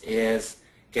advice is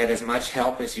get as much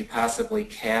help as you possibly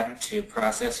can to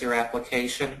process your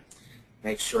application.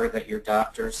 Make sure that your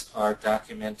doctors are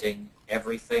documenting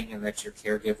everything and that your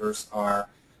caregivers are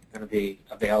going to be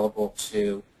available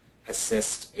to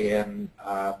assist in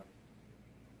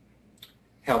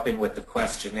helping with the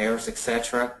questionnaires,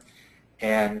 etc.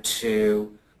 And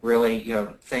to really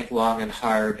think long and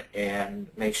hard and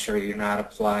make sure you're not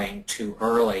applying too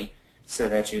early so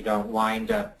that you don't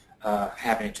wind up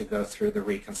having to go through the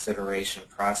reconsideration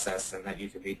process and that you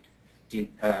could be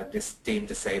deemed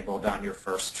disabled on your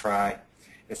first try.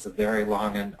 It's a very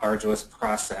long and arduous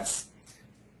process.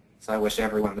 So I wish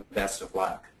everyone the best of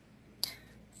luck.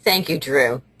 Thank you,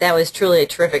 Drew. That was truly a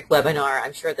terrific webinar.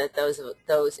 I'm sure that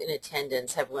those in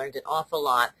attendance have learned an awful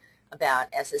lot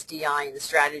about SSDI and the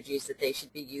strategies that they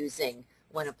should be using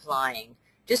when applying.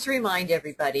 Just to remind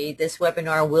everybody, this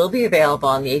webinar will be available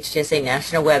on the HTSA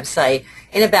National website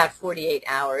in about 48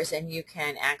 hours, and you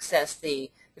can access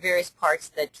the various parts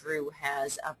that Drew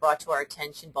has brought to our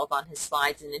attention, both on his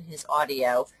slides and in his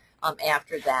audio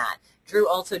after that. Drew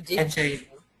also did... And Jane,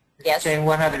 yes? Jane,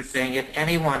 one other thing. If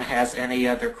anyone has any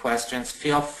other questions,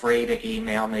 feel free to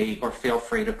email me or feel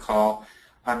free to call.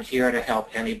 I'm here to help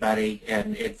anybody,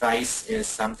 and advice is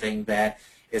something that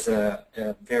is a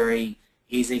very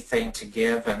easy thing to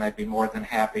give, and I'd be more than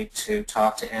happy to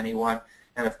talk to anyone.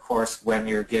 And of course, when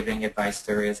you're giving advice,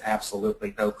 there is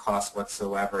absolutely no cost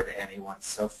whatsoever to anyone.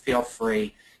 So feel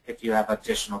free, if you have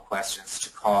additional questions, to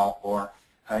call or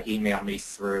email me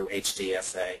through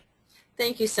HDSA.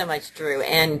 Thank you so much, Drew.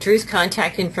 And Drew's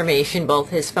contact information, both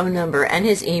his phone number and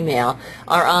his email,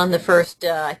 are on the first,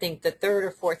 I think, the third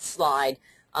or fourth slide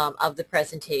of the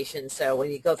presentation. So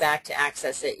when you go back to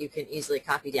access it, you can easily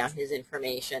copy down his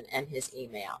information and his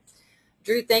email.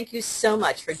 Drew, thank you so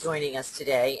much for joining us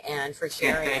today and for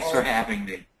sharing thanks for having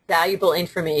me. Valuable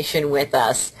information with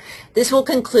us. This will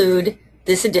conclude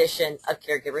this edition of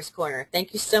Caregiver's Corner.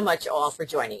 Thank you so much all for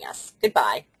joining us.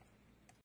 Goodbye.